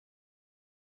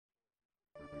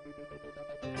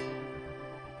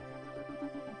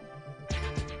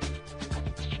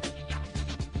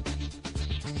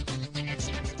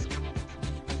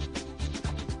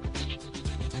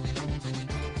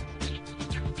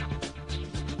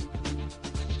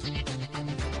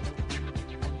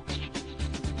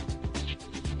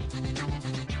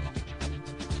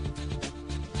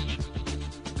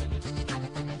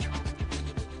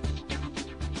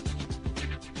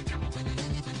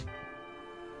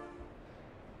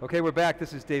Okay, we're back.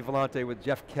 This is Dave Vellante with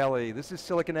Jeff Kelly. This is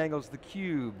SiliconANGLE's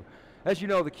theCUBE. As you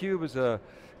know, theCUBE is a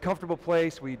comfortable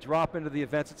place. We drop into the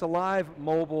events. It's a live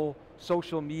mobile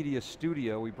social media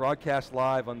studio. We broadcast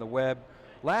live on the web.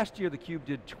 Last year theCUBE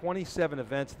did 27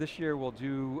 events. This year we'll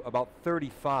do about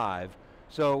 35.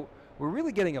 So we're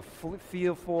really getting a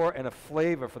feel for and a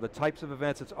flavor for the types of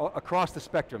events. It's across the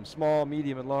spectrum, small,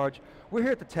 medium, and large. We're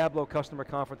here at the Tableau Customer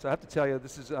Conference. I have to tell you,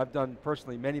 I've done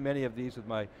personally many of these with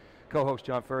my co-host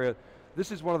John Furrier.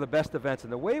 This is one of the best events,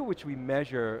 and the way in which we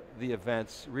measure the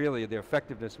events, really, their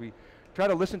effectiveness, we try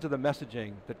to listen to the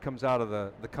messaging that comes out of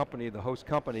the company, the host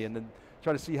company, and then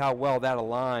try to see how well that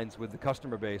aligns with the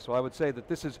customer base. So I would say that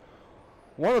this is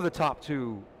one of the top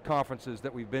 2 conferences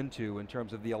that we've been to in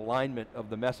terms of the alignment of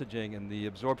the messaging and the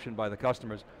absorption by the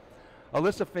customers.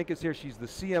 Elissa Fink is here, she's the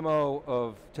CMO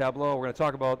of Tableau. We're going to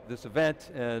talk about this event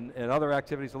and other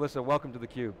activities. Elissa, welcome to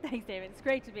theCUBE. Thanks, David, it's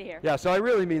great to be here. Yeah, so I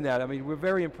really mean that. I mean, we're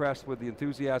very impressed with the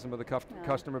enthusiasm of the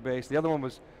customer base. The other one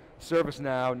was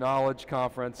ServiceNow Knowledge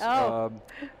Conference. Oh.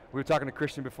 We were talking to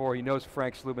Christian before, he knows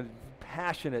Frank Slubin,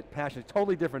 passionate,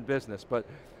 totally different business, but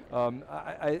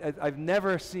I've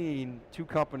never seen 2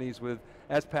 companies with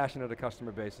as passionate a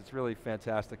customer base. It's really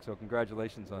fantastic, so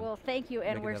congratulations on. Well, thank you,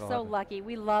 and we're so lucky.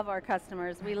 We love our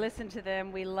customers. We listen to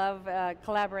them. We love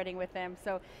collaborating with them.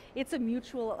 So it's a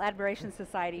mutual admiration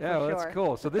society for sure. Yeah, that's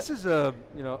cool. So this is a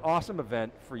awesome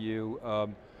event for you.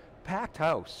 Packed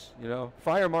house,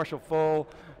 fire marshal full.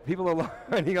 People are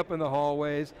lining up in the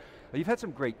hallways. You've had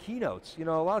some great keynotes. A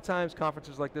lot of times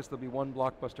conferences like this, there'll be one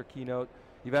blockbuster keynote.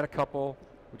 You've had a couple.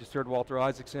 We just heard Walter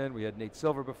Isaacson. We had Nate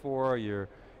Silver before.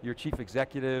 Your chief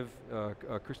executive,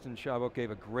 Kristen Chabot,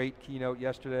 gave a great keynote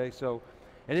yesterday. So,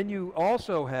 and then you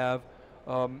also have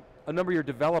a number of your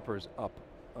developers up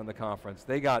on the conference.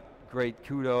 They got great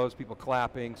kudos, people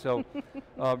clapping. So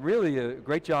really a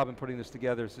great job in putting this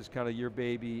together. This is kind of your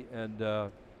baby,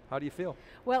 and how do you feel?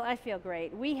 Well, I feel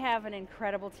great. We have an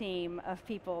incredible team of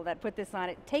people that put this on.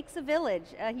 It takes a village,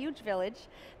 a huge village.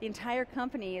 The entire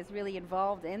company is really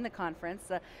involved in the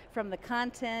conference, from the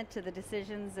content to the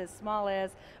decisions as small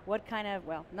as what kind of,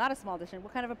 well, not a small decision,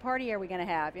 what kind of a party are we going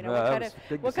to have?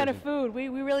 What kind of food? We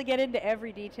really get into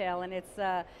every detail, and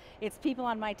it's people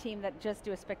on my team that just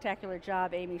do a spectacular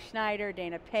job. Amy Schneider,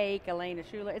 Dana Paik, Elena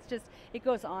Schuler. It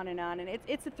goes on, and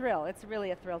it's a thrill. It's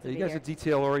really a thrill to be here. You guys are a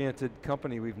detail-oriented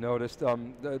company, we've noticed.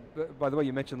 By the way,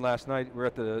 you mentioned last night, we're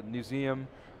at the museum,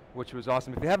 which was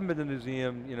awesome. If you haven't been to the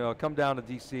museum, come down to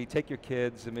DC, take your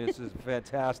kids. I mean, this is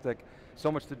fantastic. So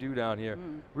much to do down here.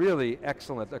 Really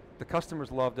excellent. The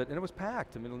customers loved it, and it was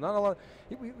packed. I mean, not a lot.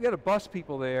 We had to bus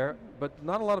people there, but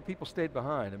not a lot of people stayed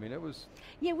behind. I mean, it was.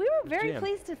 Yeah, we were very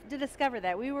pleased to discover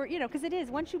that. We were, because it is,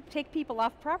 once you take people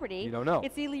off property, you don't know.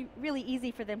 It's really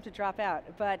easy for them to drop out.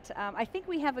 But I think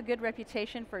we have a good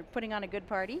reputation for putting on a good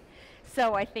party,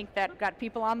 so I think that got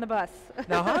people on the bus.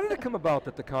 Now, how did it come about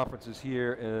that the conference is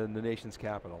here in the nation's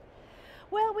capital?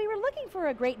 Well, we were looking for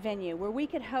a great venue where we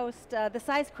could host the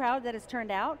size crowd that has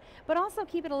turned out, but also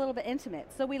keep it a little bit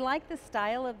intimate. So we like the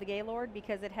style of the Gaylord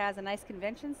because it has a nice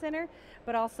convention center,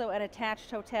 but also an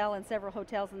attached hotel and several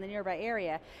hotels in the nearby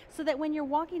area, so that when you're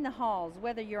walking the halls,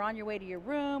 whether you're on your way to your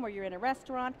room or you're in a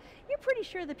restaurant, you're pretty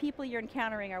sure the people you're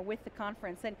encountering are with the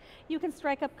conference, and you can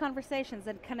strike up conversations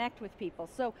and connect with people.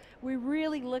 So we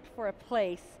really looked for a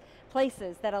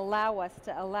places that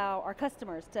allow our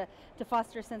customers to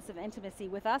foster a sense of intimacy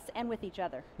with us and with each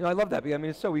other. I love that, because I mean,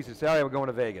 it's so easy to say, all right, we're going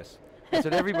to Vegas. That's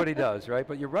what everybody does, right?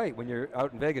 But you're right, when you're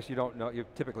out in Vegas, you don't know,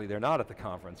 typically they're not at the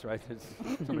conference, right? It's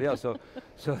somebody else, so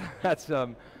that's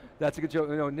a good joke.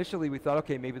 Initially we thought,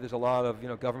 okay, maybe there's a lot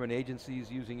of government agencies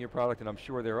using your product, and I'm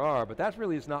sure there are, but that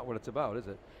really is not what it's about, is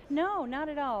it? No, not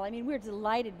at all. I mean, we're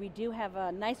delighted. We do have a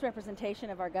nice representation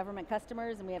of our government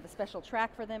customers, and we have a special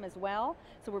track for them as well.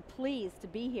 So we're pleased to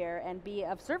be here and be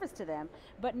of service to them.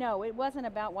 But no, it wasn't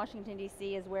about Washington,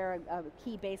 D.C. as where a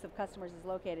key base of customers is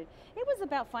located. It was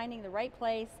about finding the right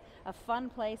place, a fun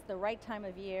place, the right time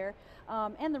of year,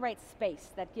 and the right space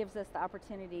that gives us the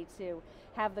opportunity to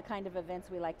have the kind of events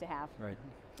we like to have. Right.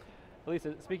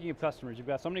 Elissa, speaking of customers, you've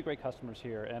got so many great customers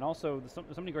here, and also so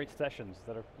many great sessions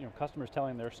that are customers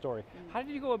telling their story. How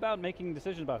did you go about making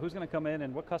decisions about who's going to come in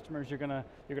and what customers you're going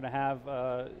to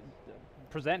have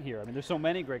present here? I mean, there's so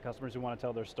many great customers who want to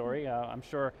tell their story. I'm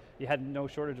sure you had no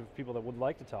shortage of people that would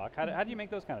like to talk. How do you make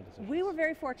those kind of decisions? We were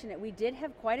very fortunate. We did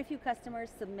have quite a few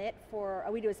customers submit for,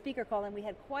 we do a speaker call, and we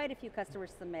had quite a few customers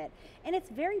submit. And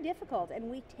it's very difficult, and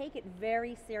we take it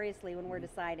very seriously when we're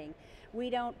deciding. We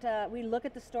don't, we look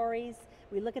at the stories,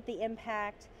 we look at the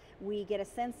impact, we get a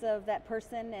sense of that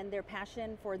person and their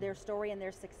passion for their story and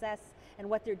their success and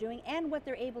what they're doing and what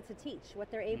they're able to teach, what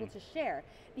they're able to share.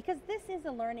 Because this is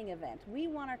a learning event. We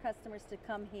want our customers to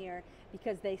come here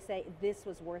because they say, this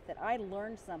was worth it. I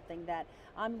learned something that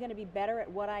I'm going to be better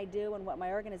at what I do and what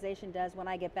my organization does when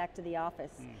I get back to the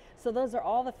office. So those are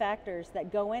all the factors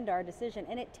that go into our decision,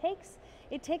 and it takes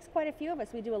quite a few of us.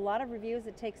 We do a lot of reviews.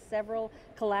 It takes several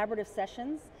collaborative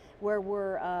sessions where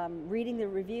we're reading the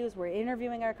reviews, we're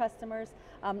interviewing our customers.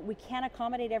 We can't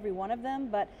accommodate every one of them,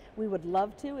 but we would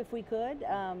love to if we could,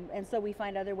 and so we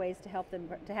find other ways to help them,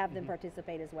 to have them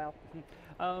participate as well.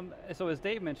 So as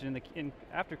Dave mentioned,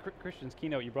 after Christian's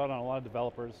keynote, you brought on a lot of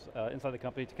developers inside the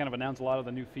company to kind of announce a lot of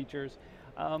the new features.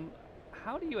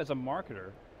 How do you, as a marketer,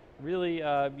 really,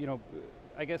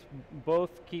 I guess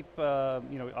both keep,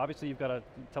 obviously you've got to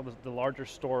tell the larger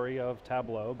story of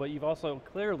Tableau, but you've also,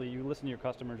 clearly, you listen to your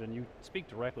customers and you speak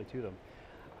directly to them.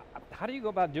 How do you go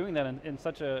about doing that in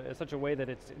such a way that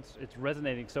it's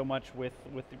resonating so much with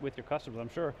your customers? I'm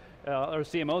sure our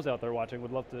CMOs out there watching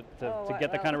would love to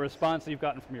get the kind of response that you've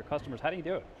gotten from your customers. How do you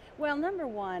do it? Well, number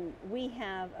one, we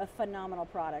have a phenomenal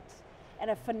product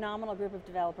and a phenomenal group of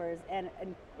developers and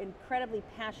incredibly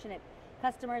passionate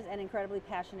customers and incredibly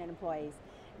passionate employees.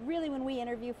 Really, when we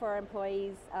interview for our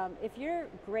employees, if you're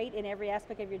great in every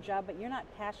aspect of your job, but you're not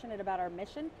passionate about our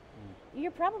mission,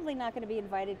 you're probably not going to be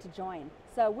invited to join.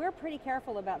 So we're pretty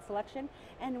careful about selection,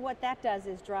 and what that does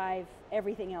is drive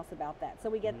everything else about that. So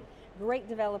we get great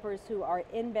developers who are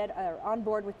on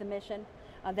board with the mission.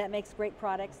 That makes great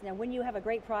products. Now, when you have a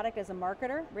great product as a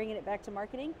marketer, bringing it back to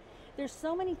marketing, there's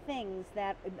so many things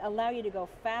that allow you to go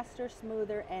faster,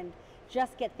 smoother, and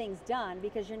just get things done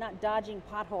because you're not dodging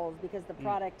potholes because the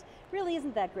product really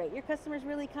isn't that great. Your customers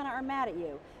really kind of are mad at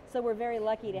you. So we're very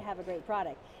lucky to have a great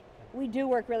product. We do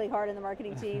work really hard in the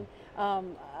marketing team.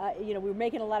 We're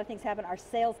making a lot of things happen. Our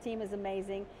sales team is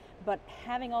amazing, but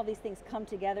having all these things come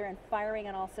together and firing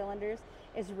on all cylinders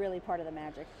is really part of the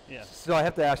magic. Yeah. So I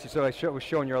have to ask you, so I was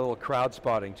showing you a little crowd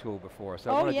spotting tool before.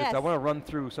 So I want to run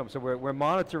through some, so we're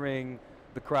monitoring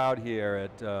the crowd here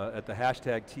at the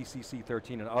hashtag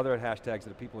TCC13 and other hashtags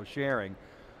that people are sharing.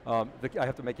 I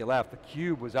have to make you laugh.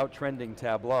 theCUBE was out trending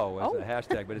Tableau as a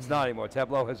hashtag, but it's not anymore.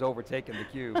 Tableau has overtaken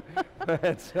theCUBE.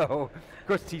 And so, of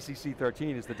course,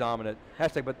 TCC13 is the dominant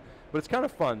hashtag, but it's kind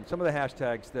of fun. Some of the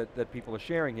hashtags that people are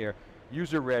sharing here: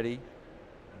 user ready,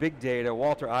 big data,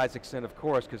 Walter Isaacson, of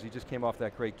course, because he just came off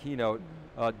that great keynote.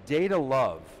 Data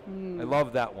love, I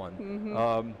love that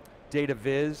one. Data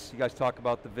viz, you guys talk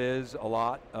about the viz a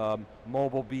lot.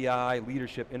 Mobile BI,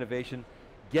 leadership, innovation.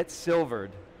 Get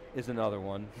silvered is another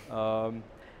one.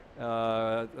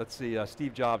 Let's see,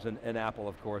 Steve Jobs and Apple,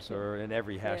 of course, are in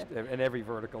every in every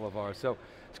vertical of ours. So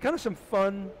it's kind of some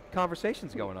fun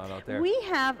conversations going on out there. We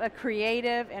have a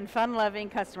creative and fun-loving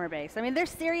customer base. I mean, they're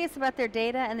serious about their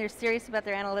data and they're serious about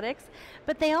their analytics,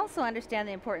 but they also understand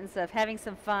the importance of having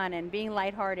some fun and being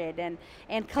lighthearted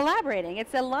and collaborating.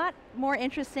 It's a lot more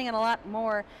interesting and a lot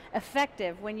more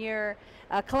effective when you're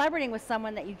collaborating with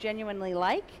someone that you genuinely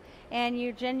like and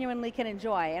you genuinely can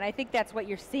enjoy. And I think that's what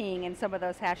you're seeing in some of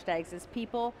those hashtags, is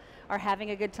people are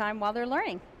having a good time while they're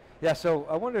learning. Yeah, so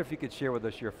I wonder if you could share with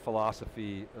us your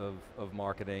philosophy of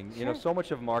marketing. Sure. You know, so much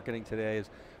of marketing today is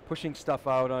pushing stuff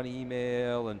out on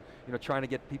email and trying to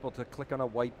get people to click on a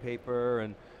white paper,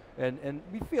 and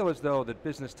we feel as though that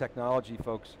business technology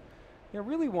folks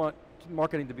really want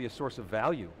marketing to be a source of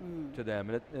value to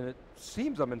them. And it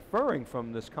seems, I'm inferring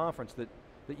from this conference, that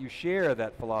you share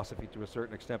that philosophy to a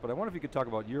certain extent, but I wonder if you could talk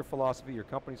about your philosophy, your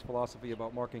company's philosophy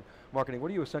about marketing. What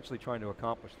are you essentially trying to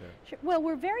accomplish there? Sure. Well,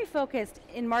 we're very focused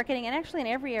in marketing, and actually in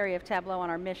every area of Tableau, on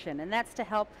our mission, and that's to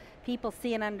help people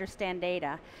see and understand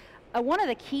data. One of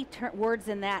the key words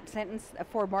in that sentence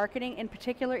for marketing in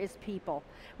particular is people.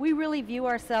 We really view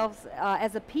ourselves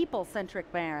as a people-centric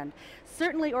brand.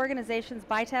 Certainly organizations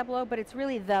buy Tableau, but it's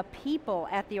really the people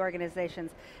at the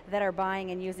organizations that are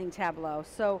buying and using Tableau.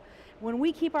 So When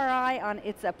we keep our eye on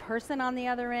it's a person on the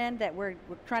other end that we're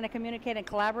trying to communicate and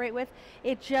collaborate with,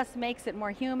 it just makes it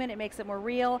more human, it makes it more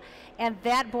real, and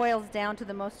that boils down to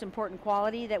the most important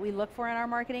quality that we look for in our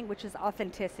marketing, which is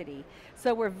authenticity.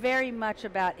 So we're very much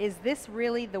about, is this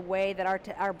really the way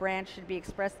that our brand should be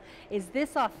expressed? Is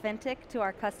this authentic to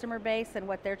our customer base and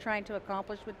what they're trying to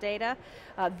accomplish with data?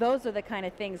 Those are the kind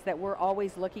of things that we're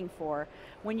always looking for.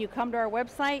 When you come to our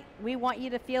website, we want you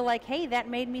to feel like, hey, that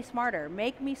made me smarter,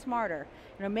 make me smarter,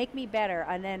 make me better,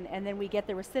 and then we get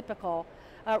the reciprocal.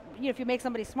 If you make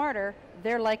somebody smarter,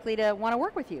 they're likely to want to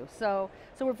work with you. So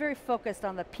we're very focused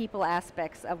on the people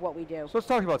aspects of what we do. So let's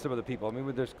talk about some of the people. I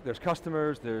mean, there's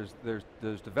customers, there's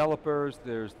developers,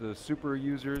 there's the super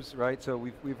users, right? So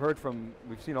we've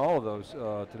seen all of those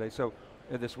today. So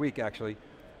this week actually.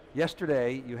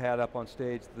 Yesterday, you had up on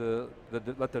stage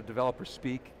let the developers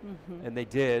speak, and they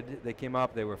did. They came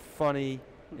up, they were funny,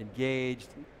 engaged,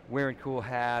 wearing cool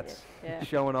hats,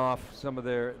 showing off some of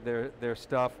their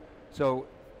stuff. So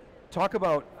talk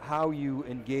about how you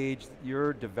engaged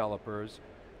your developers.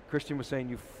 Christian was saying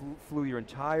you flew your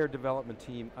entire development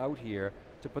team out here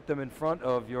to put them in front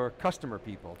of your customer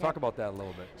people. Talk about that a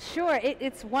little bit. Sure,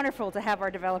 it's wonderful to have our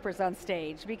developers on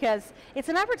stage because it's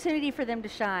an opportunity for them to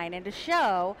shine and to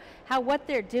show how what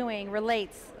they're doing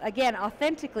relates, again,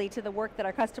 authentically to the work that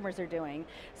our customers are doing.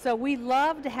 So we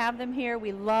love to have them here,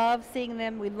 we love seeing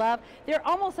them, they're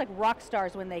almost like rock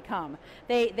stars when they come.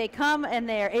 They come and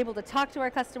they're able to talk to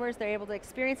our customers, they're able to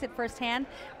experience it firsthand.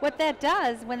 What that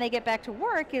does when they get back to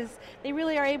work is they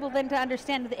really are able then to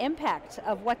understand the impact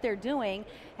of what they're doing,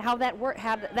 how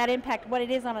that impact, what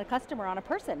it is on a customer, on a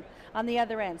person on the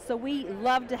other end. So we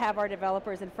love to have our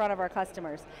developers in front of our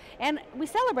customers. And we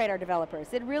celebrate our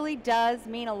developers. It really does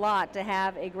mean a lot to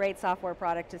have a great software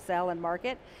product to sell and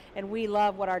market, and we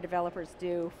love what our developers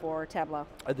do for Tableau.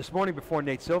 This morning before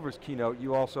Nate Silver's keynote,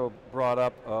 you also brought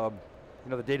up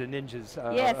the data ninjas.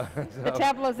 Yes, the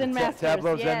Tableau Zen Masters.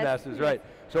 Tableau Zen Masters, right.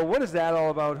 So what is that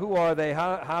all about? Who are they?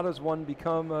 How does one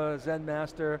become a Zen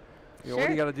Master? Sure. What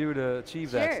do you got to do to achieve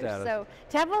that status? So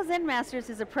Tableau Zen Masters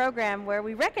is a program where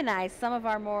we recognize some of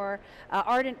our more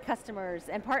ardent customers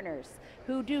and partners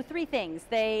who do three things.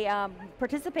 They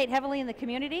participate heavily in the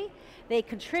community, they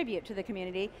contribute to the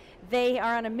community, they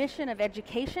are on a mission of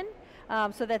education,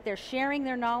 so that they're sharing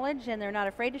their knowledge and they're not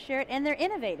afraid to share it, and they're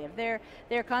innovative.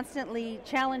 They're constantly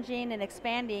challenging and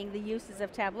expanding the uses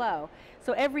of Tableau.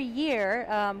 So every year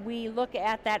we look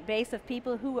at that base of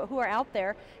people who are out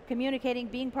there communicating,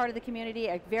 being part of the community,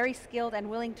 are very skilled and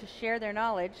willing to share their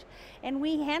knowledge, and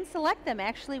we hand select them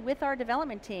actually with our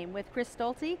development team, with Chris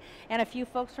Stolte and a few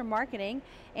folks from marketing,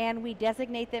 and we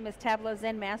designate them as Tableau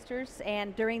Zen Masters,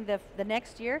 and during the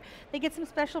next year they get some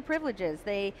special privileges.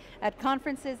 At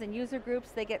conferences and user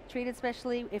groups, they get treated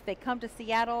specially. If they come to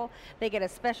Seattle, they get a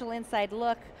special inside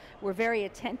look. We're very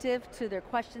attentive to their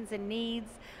questions and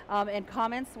needs and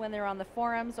comments when they're on the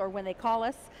forums or when they call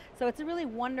us. So it's a really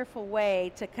wonderful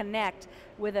way to connect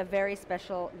with a very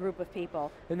special group of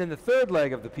people. And then the third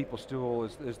leg of the people stool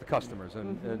is the customers,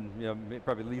 and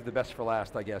probably leave the best for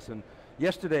last, I guess. And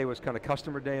yesterday was kind of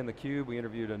customer day in theCUBE. We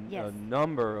interviewed a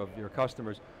number of your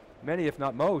customers. Many, if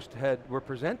not most, were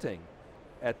presenting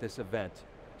at this event.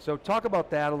 So talk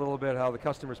about that a little bit, how the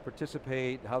customers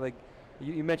participate,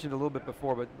 you mentioned a little bit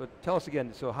before, but tell us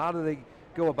again, so how do they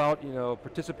go about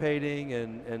participating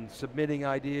and submitting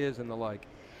ideas and the like?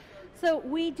 So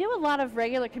we do a lot of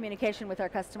regular communication with our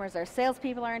customers. Our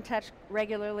salespeople are in touch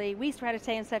regularly. We try to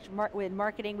stay in touch with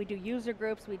marketing. We do user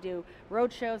groups, we do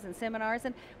road shows and seminars,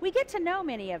 and we get to know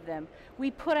many of them. We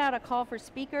put out a call for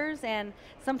speakers, and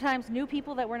sometimes new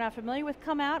people that we're not familiar with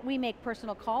come out. We make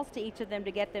personal calls to each of them to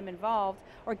get them involved,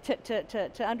 or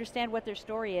to understand what their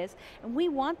story is. And we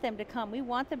want them to come. We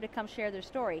want them to come share their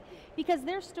story, because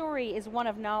their story is one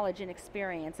of knowledge and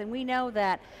experience. And we know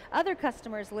that other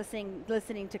customers listening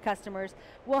to customers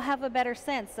will have a better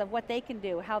sense of what they can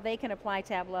do, how they can apply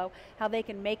Tableau, how they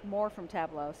can make more from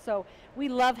Tableau. So we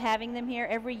love having them here.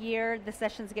 Every year the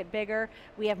sessions get bigger.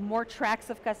 We have more tracks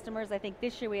of customers. I think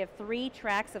this year we have 3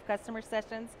 tracks of customer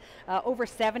sessions, over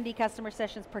 70 customer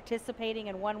sessions participating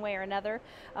in one way or another.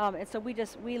 And so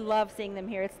we love seeing them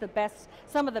here. It's the best,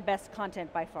 some of the best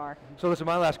content by far. So listen,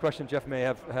 my last question, Jeff may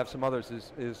have some others,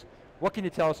 is what can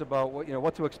you tell us about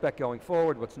what to expect going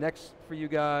forward? What's next for you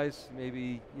guys?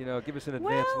 Maybe give us an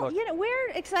advance look. Well, we're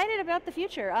excited about the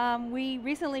future. We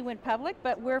recently went public,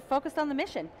 but we're focused on the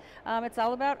mission. It's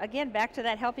all about, again, back to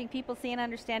that helping people see and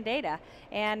understand data.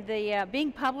 And the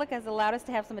being public has allowed us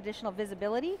to have some additional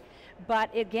visibility,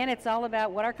 but again, it's all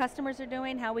about what our customers are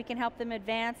doing, how we can help them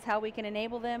advance, how we can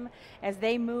enable them as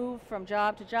they move from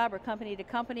job to job or company to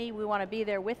company. We want to be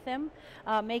there with them,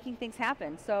 making things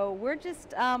happen. So we're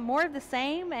just more of the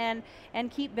same and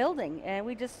keep building. And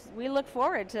we look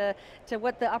forward to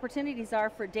what the opportunities are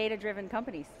for data-driven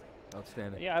companies.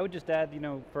 Outstanding. Yeah, I would just add,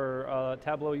 for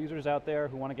Tableau users out there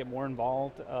who want to get more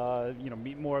involved,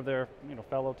 meet more of their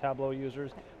fellow Tableau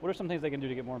users, what are some things they can do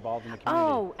to get more involved in the community?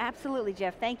 Oh, absolutely,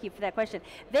 Jeff. Thank you for that question.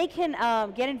 They can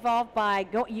get involved by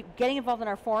getting involved in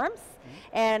our forums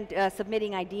and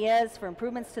submitting ideas for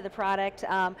improvements to the product.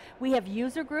 We have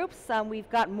user groups. We've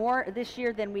got more this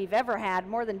year than we've ever had,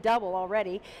 more than double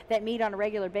already, that meet on a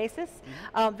regular basis.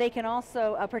 They can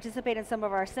also participate in some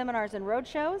of our seminars and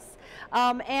roadshows,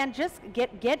 and just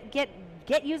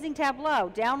get using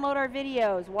Tableau, download our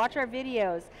videos, watch our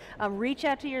videos, reach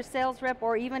out to your sales rep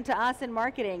or even to us in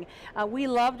marketing. We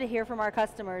love to hear from our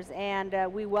customers,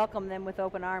 and we welcome them with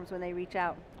open arms when they reach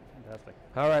out. Fantastic.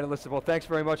 All right, Elissa, well, thanks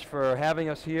very much for having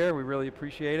us here. We really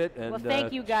appreciate it. And, well,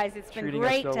 thank you guys. It's been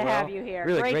great to have you here.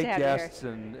 Really great great to have guests,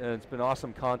 and it's been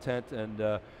awesome content,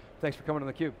 and thanks for coming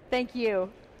on theCUBE. Thank you.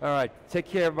 All right, take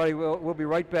care, everybody. We'll be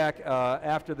right back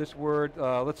after this word.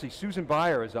 Let's see, Susan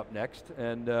Beyer is up next,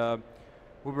 and we'll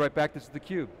be right back. This is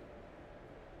theCUBE.